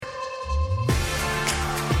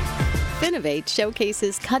Finovate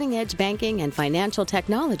showcases cutting-edge banking and financial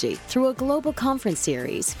technology through a global conference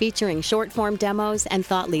series featuring short-form demos and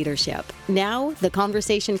thought leadership. Now, the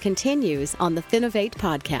conversation continues on the Finovate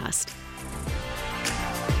podcast.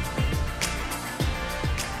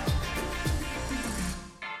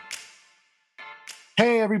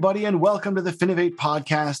 Hey, everybody, and welcome to the Finovate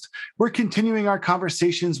podcast. We're continuing our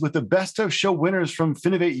conversations with the best of show winners from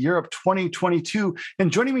Finovate Europe 2022.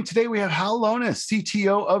 And joining me today, we have Hal Lonas,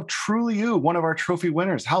 CTO of Truly You, one of our trophy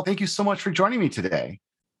winners. Hal, thank you so much for joining me today.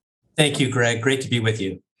 Thank you, Greg. Great to be with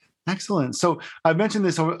you. Excellent. So I've mentioned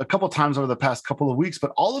this a couple of times over the past couple of weeks,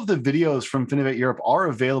 but all of the videos from Finovate Europe are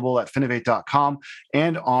available at finovate.com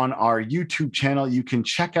and on our YouTube channel. You can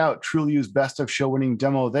check out Truly You's best of show winning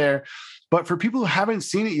demo there. But for people who haven't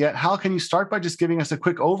seen it yet, Hal, can you start by just giving us a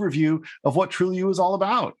quick overview of what Truly You is all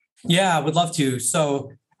about? Yeah, I would love to.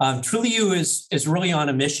 So Truly You is really on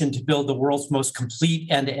a mission to build the world's most complete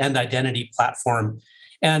end-to-end identity platform.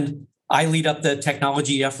 And I lead up the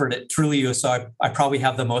technology effort at Truly You, so I probably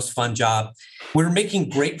have the most fun job. We're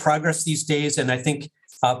making great progress these days, and I think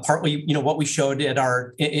partly, what we showed in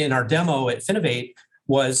our demo at Finovate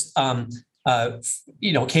was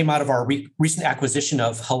came out of our recent acquisition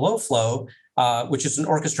of HelloFlow, which is an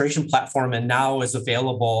orchestration platform and now is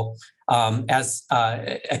available as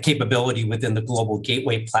a capability within the global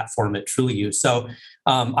gateway platform at Truly You. So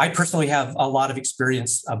I personally have a lot of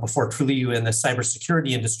experience before Truly You in the cybersecurity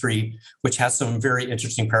industry, which has some very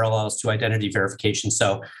interesting parallels to identity verification.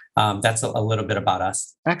 So that's a little bit about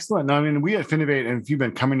us. Excellent. No, I mean, we at Finovate, and if you've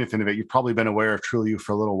been coming to Finovate, you've probably been aware of Truly You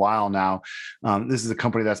for a little while now. This is a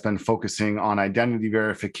company that's been focusing on identity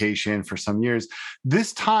verification for some years.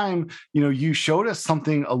 This time, you showed us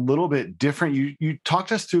something a little bit different. You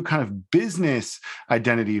talked us through kind of business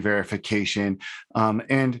identity verification.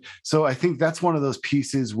 And so I think that's one of those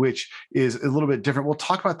pieces which is a little bit different. We'll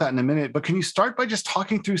talk about that in a minute, but can you start by just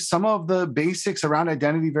talking through some of the basics around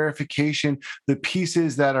identity verification, the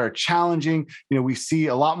pieces that are challenging? We see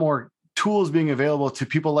a lot more tools being available to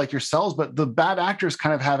people like yourselves, but the bad actors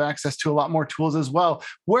kind of have access to a lot more tools as well.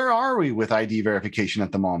 Where are we with ID verification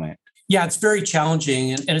at the moment? Yeah, it's very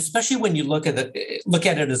challenging, and especially when you look at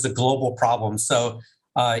it as a global problem. So,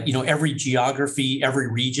 every geography, every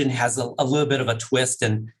region has a little bit of a twist,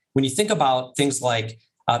 and when you think about things like,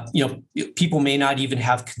 people may not even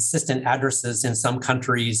have consistent addresses in some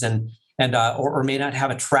countries, or may not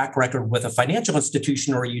have a track record with a financial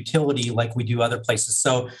institution or a utility like we do other places.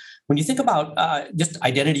 So when you think about just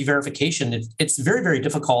identity verification, it's very, very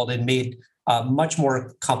difficult and made much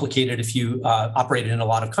more complicated if you operate in a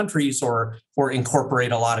lot of countries or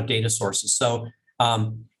incorporate a lot of data sources. So,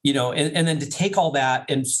 and then to take all that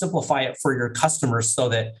and simplify it for your customers so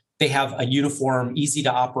that they have a uniform, easy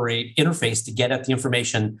to operate interface to get at the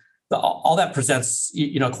information, all that presents,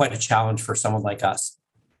 quite a challenge for someone like us.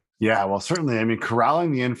 Yeah, well, certainly. I mean,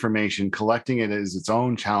 corralling the information, collecting it is its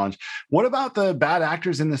own challenge. What about the bad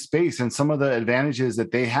actors in the space and some of the advantages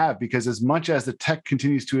that they have? Because as much as the tech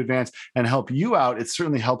continues to advance and help you out, it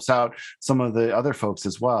certainly helps out some of the other folks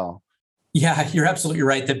as well. Yeah, you're absolutely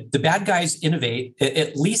right. The bad guys innovate,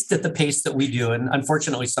 at least at the pace that we do, and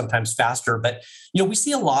unfortunately sometimes faster. But we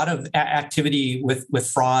see a lot of activity with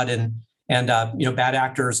fraud and bad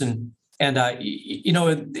actors, and in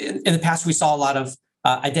the past we saw a lot of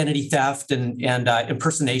identity theft and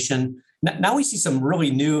impersonation. Now we see some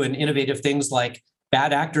really new and innovative things like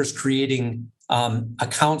bad actors creating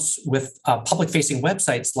accounts with public-facing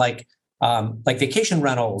websites like vacation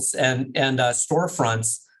rentals and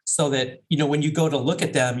storefronts, so that when you go to look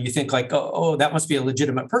at them, you think like, oh, that must be a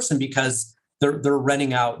legitimate person because they're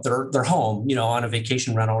renting out their home, on a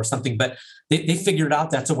vacation rental or something. But they figured out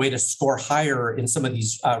that's a way to score higher in some of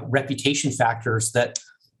these reputation factors that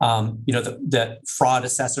that fraud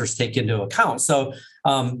assessors take into account. So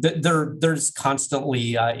they're just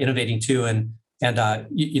constantly innovating too, and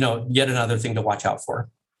yet another thing to watch out for.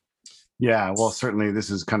 Yeah, well, certainly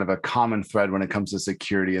this is kind of a common thread when it comes to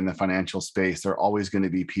security in the financial space. There are always going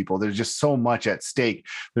to be people. There's just so much at stake.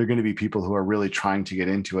 There are going to be people who are really trying to get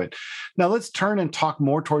into it. Now, let's turn and talk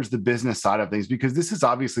more towards the business side of things, because this is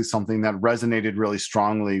obviously something that resonated really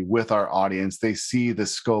strongly with our audience. They see the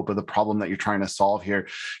scope of the problem that you're trying to solve here.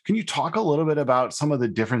 Can you talk a little bit about some of the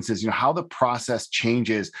differences, how the process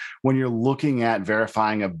changes when you're looking at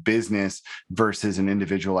verifying a business versus an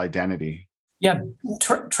individual identity? Yeah,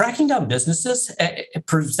 tracking down businesses, it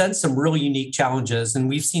presents some really unique challenges, and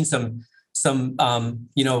we've seen some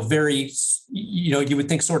very you would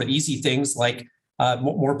think sort of easy things like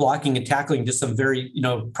more blocking and tackling, just some very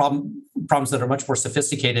problems that are much more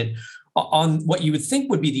sophisticated. On what you would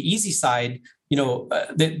think would be the easy side,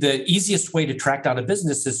 the easiest way to track down a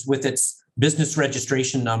business is with its business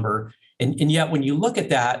registration number. And yet, when you look at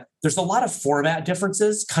that, there's a lot of format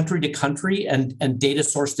differences, country to country and data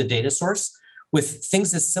source to data source, with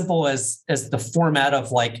things as simple as the format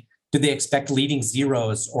of like, do they expect leading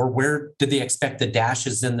zeros, or where do they expect the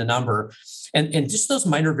dashes in the number? And just those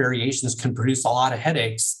minor variations can produce a lot of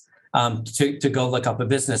headaches to go look up a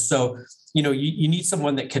business. So, you need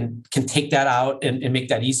someone that can take that out and make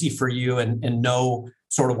that easy for you and know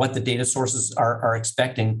sort of what the data sources are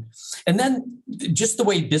expecting. And then just the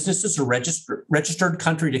way businesses are registered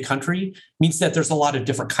country to country means that there's a lot of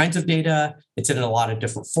different kinds of data. It's in a lot of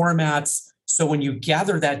different formats. So when you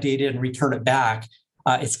gather that data and return it back,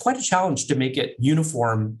 it's quite a challenge to make it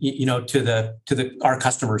uniform, to our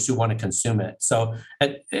customers who want to consume it. So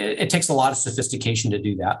it takes a lot of sophistication to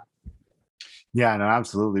do that. Yeah, no,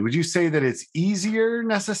 absolutely. Would you say that it's easier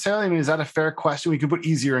necessarily? I mean, is that a fair question? We could put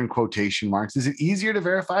easier in quotation marks. Is it easier to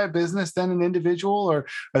verify a business than an individual, or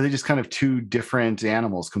are they just kind of two different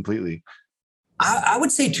animals completely? I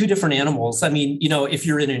would say two different animals. I mean, if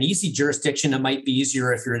you're in an easy jurisdiction, it might be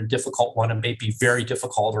easier. If you're in a difficult one, it may be very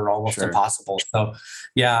difficult or almost impossible. So,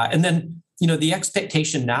 yeah. And then, the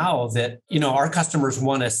expectation now that, our customers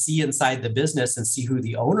want to see inside the business and see who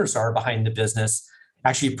the owners are behind the business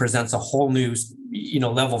actually presents a whole new,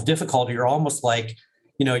 level of difficulty. Or almost like,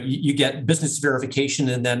 you get business verification,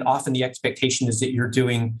 and then often the expectation is that you're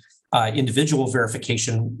doing individual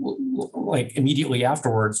verification like immediately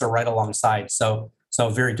afterwards or right alongside. So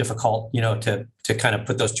very difficult, to kind of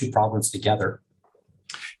put those two problems together.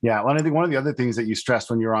 Yeah. Well, I think one of the other things that you stressed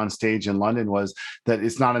when you were on stage in London was that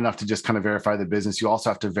it's not enough to just kind of verify the business. You also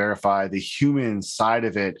have to verify the human side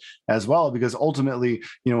of it as well, because ultimately,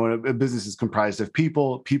 when a business is comprised of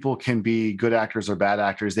people can be good actors or bad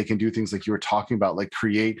actors. They can do things like you were talking about, like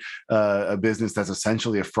create a business that's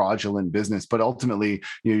essentially a fraudulent business. But ultimately,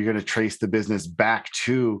 you're going to trace the business back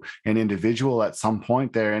to an individual at some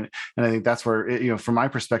point there. And I think that's where, from my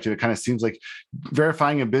perspective, it kind of seems like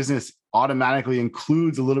verifying a business automatically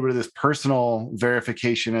includes a little bit of this personal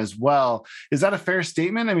verification as well. Is that a fair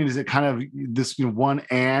statement? I mean, is it kind of this one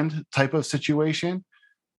and type of situation?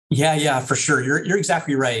 Yeah, for sure. You're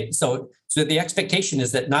exactly right. So the expectation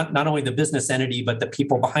is that not only the business entity, but the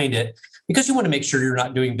people behind it, because you want to make sure you're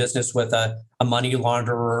not doing business with a money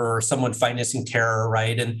launderer or someone financing terror,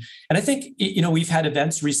 right? And I think, we've had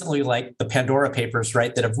events recently like the Pandora Papers,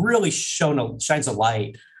 right, that have really shines a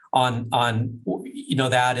light on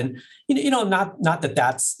that. And not that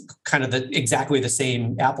that's kind of exactly the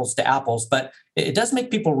same apples to apples, but it does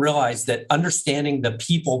make people realize that understanding the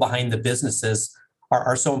people behind the businesses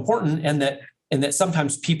are so important, and that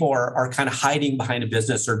sometimes people are kind of hiding behind a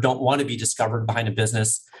business or don't want to be discovered behind a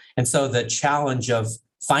business. And so the challenge of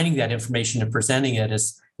finding that information and presenting it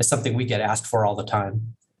is something we get asked for all the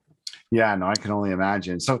time. Yeah, no, I can only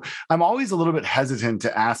imagine. So I'm always a little bit hesitant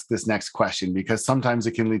to ask this next question because sometimes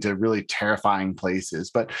it can lead to really terrifying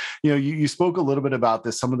places. But, you spoke a little bit about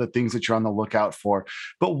this, some of the things that you're on the lookout for.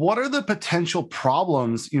 But what are the potential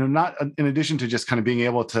problems, not in addition to just kind of being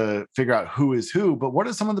able to figure out who is who, but what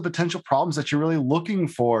are some of the potential problems that you're really looking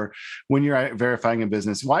for when you're verifying a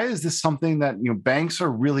business? Why is this something that, banks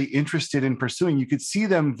are really interested in pursuing? You could see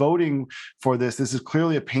them voting for this. This is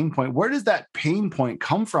clearly a pain point. Where does that pain point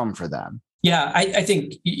come from for them? Yeah, I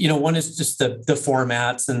think, one is just the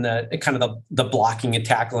formats and the kind of the blocking and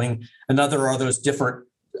tackling. Another are those different,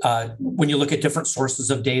 when you look at different sources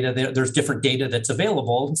of data, there's different data that's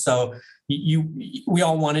available. So we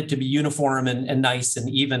all want it to be uniform and nice and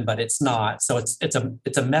even, but it's not. So it's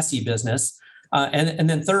a messy business. And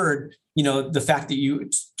then third, the fact that you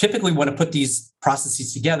typically want to put these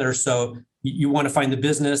processes together. So you want to find the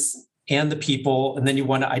business and the people, and then you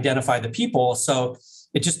want to identify the people. So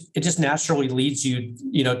it just naturally leads you,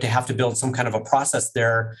 to have to build some kind of a process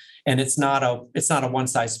there. And it's not a one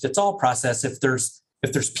size fits all process. If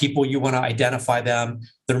there's people, you want to identify them.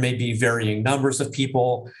 There may be varying numbers of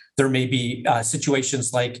people. There may be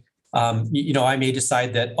situations like, I may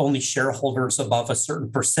decide that only shareholders above a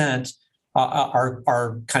certain percent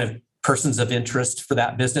are kind of persons of interest for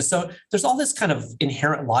that business. So there's all this kind of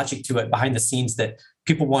inherent logic to it behind the scenes that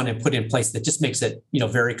people want to put in place that just makes it,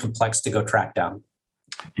 very complex to go track down.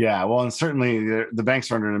 Yeah, well, and certainly the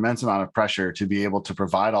banks are under an immense amount of pressure to be able to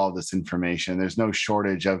provide all of this information. There's no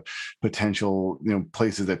shortage of potential,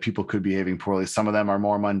 places that people could be behaving poorly. Some of them are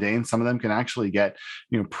more mundane. Some of them can actually get,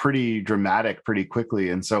 pretty dramatic pretty quickly.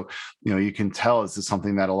 And so, you can tell this is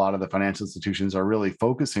something that a lot of the financial institutions are really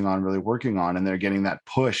focusing on, really working on, and they're getting that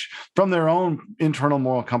push from their own internal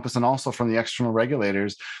moral compass and also from the external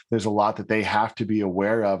regulators. There's a lot that they have to be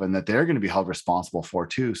aware of and that they're going to be held responsible for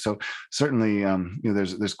too. So certainly,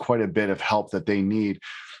 there's quite a bit of help that they need.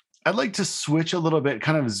 I'd like to switch a little bit,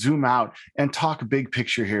 kind of zoom out and talk big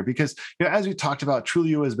picture here, because as we talked about,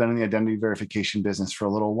 Trulioo has been in the identity verification business for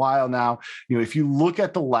a little while now. If you look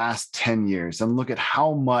at the last 10 years and look at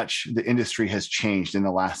how much the industry has changed in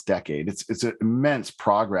the last decade, it's an immense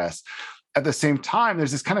progress. At the same time,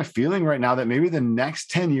 there's this kind of feeling right now that maybe the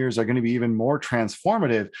next 10 years are going to be even more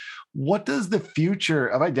transformative. What does the future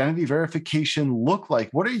of identity verification look like?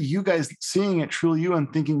 What are you guys seeing at Trulioo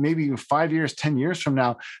and thinking maybe 5 years, 10 years from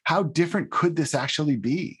now, how different could this actually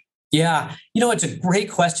be? Yeah, it's a great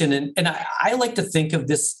question. And I like to think of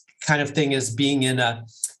this kind of thing as being in a,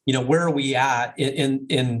 where are we at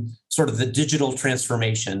in sort of the digital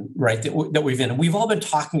transformation, right, that we've in. And we've all been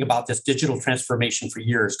talking about this digital transformation for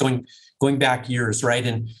years, going back years, right?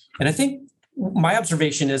 And I think my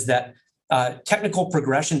observation is that technical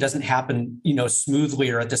progression doesn't happen, smoothly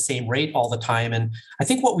or at the same rate all the time. And I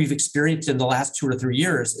think what we've experienced in the last 2 or 3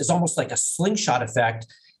 years is almost like a slingshot effect,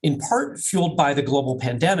 in part fueled by the global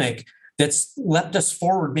pandemic, that's leapt us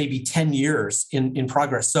forward maybe 10 years in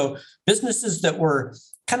progress. So businesses that were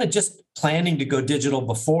kind of just planning to go digital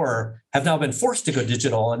before have now been forced to go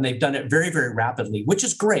digital, and they've done it very, very rapidly, which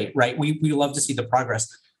is great, right? We love to see the progress,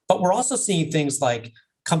 but we're also seeing things like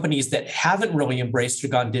companies that haven't really embraced or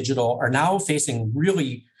gone digital are now facing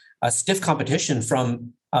really stiff competition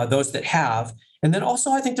from those that have. And then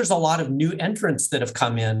also, I think there's a lot of new entrants that have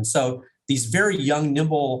come in. So these very young,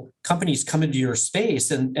 nimble companies come into your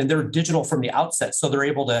space and they're digital from the outset. So they're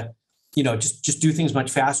able to, just do things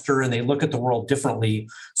much faster, and they look at the world differently.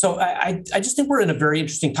 So I just think we're in a very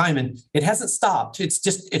interesting time, and it hasn't stopped. It's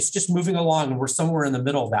just moving along, and we're somewhere in the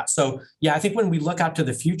middle of that. So yeah, I think when we look out to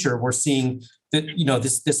the future, we're seeing that,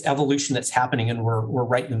 this evolution that's happening, and we're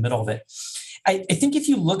right in the middle of it. I think if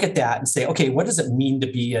you look at that and say, okay, what does it mean to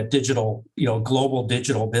be a digital, global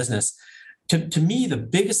digital business? To me, the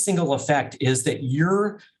biggest single effect is that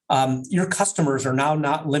your customers are now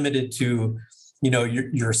not limited to,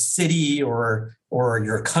 your city or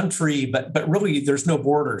your country, but really there's no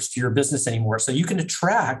borders to your business anymore. So you can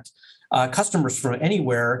attract customers from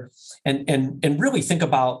anywhere, and really think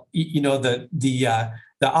about, the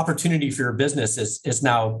opportunity for your business is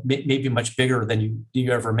now maybe much bigger than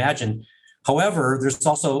you ever imagined. However, there's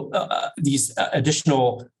also these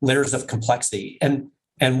additional layers of complexity, and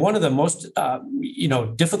one of the most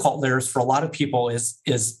difficult layers for a lot of people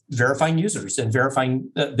is verifying users and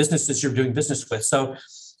verifying businesses you're doing business with. So,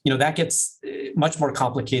 that gets much more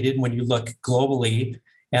complicated when you look globally,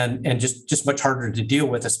 and just much harder to deal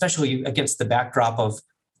with, especially against the backdrop of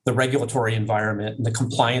the regulatory environment and the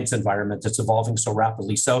compliance environment that's evolving so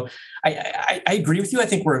rapidly. So I agree with you. I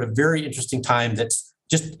think we're at a very interesting time that's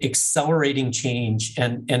just accelerating change,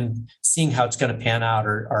 and seeing how it's going to pan out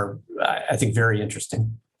are I think, very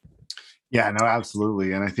interesting. Yeah, no,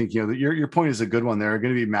 absolutely. And I think, your point is a good one. There are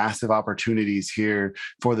going to be massive opportunities here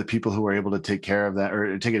for the people who are able to take care of that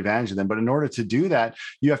or take advantage of them. But in order to do that,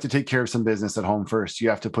 you have to take care of some business at home first. You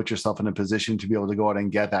have to put yourself in a position to be able to go out and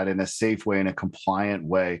get that in a safe way, in a compliant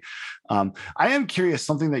way. I am curious,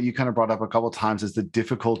 something that you kind of brought up a couple of times is the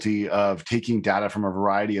difficulty of taking data from a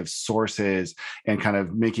variety of sources and kind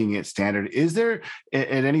of making it standard. Is there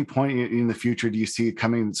at any point in the future, do you see it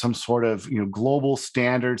coming some sort of global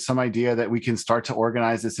standard, some idea that we can start to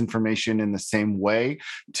organize this information in the same way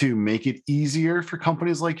to make it easier for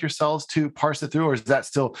companies like yourselves to parse it through? Or is that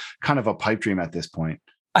still kind of a pipe dream at this point?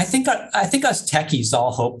 I think us techies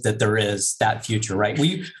all hope that there is that future, right?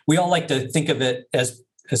 We all like to think of it as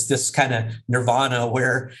this kind of nirvana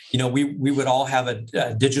where, we would all have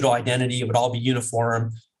a digital identity. It would all be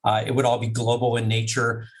uniform. It would all be global in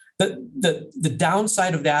nature. The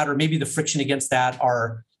downside of that, or maybe the friction against that,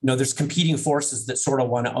 are, there's competing forces that sort of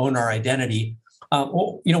want to own our identity.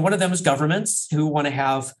 One of them is governments who want to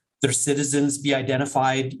have their citizens be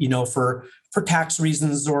identified, for tax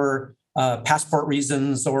reasons or passport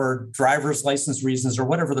reasons or driver's license reasons, or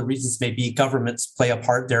whatever the reasons may be. Governments play a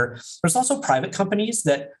part there. There's also private companies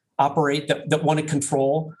that operate that want to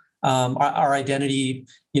control our identity.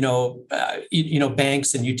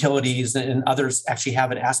 Banks and utilities and others actually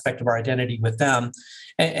have an aspect of our identity with them.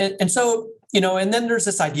 And so and then there's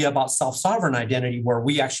this idea about self-sovereign identity where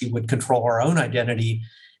we actually would control our own identity.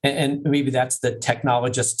 And maybe that's the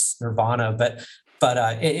technologist's nirvana.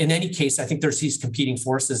 But in any case, I think there's these competing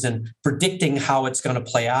forces, and predicting how it's going to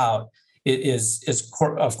play out is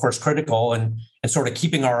of course critical, and sort of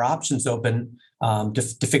keeping our options open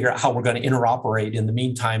to figure out how we're going to interoperate in the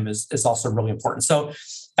meantime is also really important. So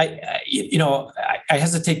I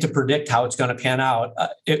hesitate to predict how it's going to pan out.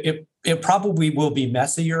 It probably will be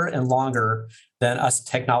messier and longer than us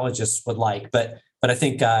technologists would like, but I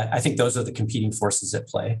think those are the competing forces at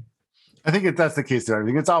play. I think that's the case there. I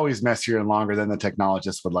think it's always messier and longer than the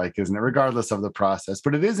technologists would like, isn't it? Regardless of the process.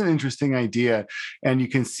 But it is an interesting idea. And you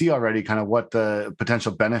can see already kind of what the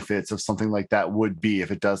potential benefits of something like that would be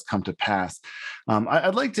if it does come to pass.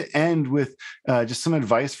 I'd like to end with just some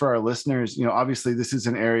advice for our listeners. Obviously, this is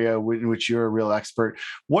an area in which you're a real expert.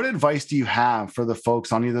 What advice do you have for the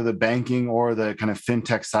folks on either the banking or the kind of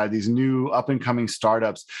fintech side, these new up and coming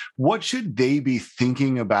startups? What should they be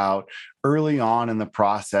thinking about early on in the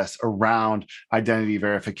process around identity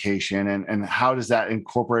verification, and how does that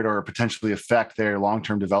incorporate or potentially affect their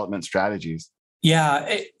long-term development strategies? Yeah,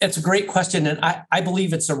 it's a great question. And I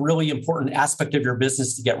believe it's a really important aspect of your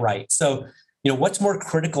business to get right. So, what's more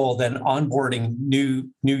critical than onboarding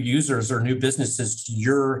new users or new businesses to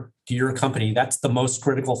your company? That's the most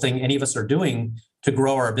critical thing any of us are doing to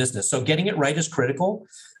grow our business. So getting it right is critical.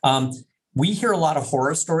 We hear a lot of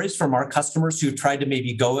horror stories from our customers who tried to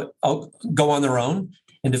maybe go on their own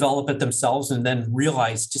and develop it themselves, and then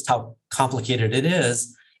realize just how complicated it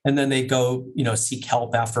is. And then they go, seek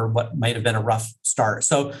help after what might have been a rough start.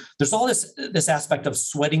 So there's all this aspect of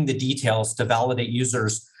sweating the details to validate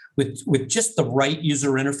users with just the right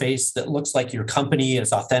user interface that looks like your company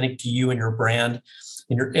is authentic to you and your brand,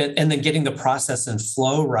 and then getting the process and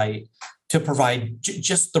flow right to provide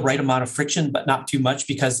just the right amount of friction, but not too much,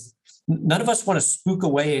 because none of us want to spook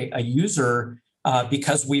away a user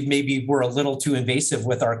because we're a little too invasive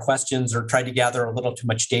with our questions or tried to gather a little too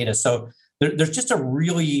much data. So there's just a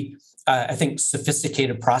really, I think,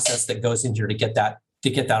 sophisticated process that goes in here to get that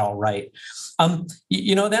all right. Then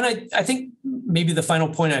I think maybe the final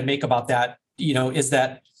point I'd make about that, is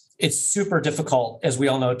that it's super difficult, as we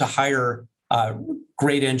all know, to hire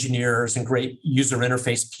great engineers and great user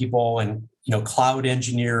interface people and cloud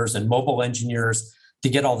engineers and mobile engineers to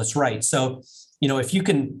get all this right. So, if you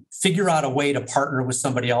can figure out a way to partner with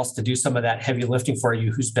somebody else to do some of that heavy lifting for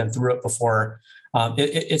you who's been through it before,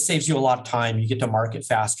 it saves you a lot of time. You get to market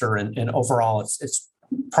faster, and overall, it's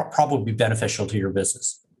probably beneficial to your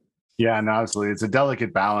business. Yeah, no, absolutely. It's a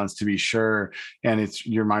delicate balance, to be sure. And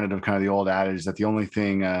you're reminded of kind of the old adage that the only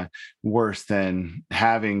thing worse than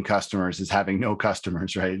having customers is having no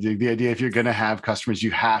customers, right? The idea, if you're going to have customers, you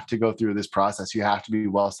have to go through this process. You have to be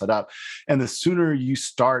well set up. And the sooner you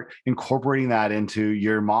start incorporating that into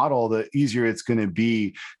your model, the easier it's going to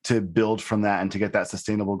be to build from that and to get that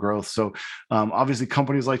sustainable growth. So obviously,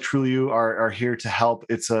 companies like Trulioo are here to help.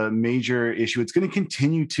 It's a major issue. It's going to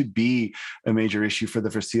continue to be a major issue for the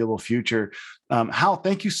foreseeable future. Hal,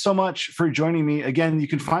 thank you so much for joining me. Again, you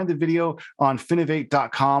can find the video on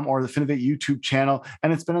finovate.com or the Finovate YouTube channel.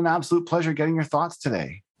 And it's been an absolute pleasure getting your thoughts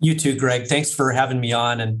today. You too, Greg. Thanks for having me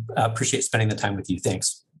on, and appreciate spending the time with you.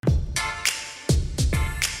 Thanks.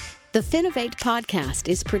 The Finovate podcast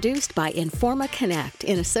is produced by Informa Connect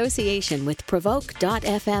in association with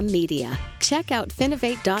Provoke.fm Media. Check out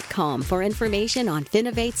Finovate.com for information on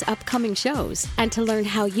Finovate's upcoming shows and to learn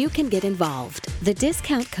how you can get involved. The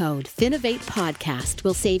discount code Finovate Podcast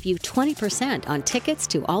will save you 20% on tickets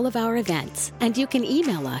to all of our events. And you can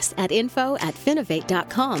email us at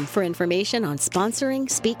info@finovate.com for information on sponsoring,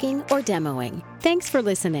 speaking, or demoing. Thanks for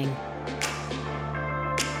listening.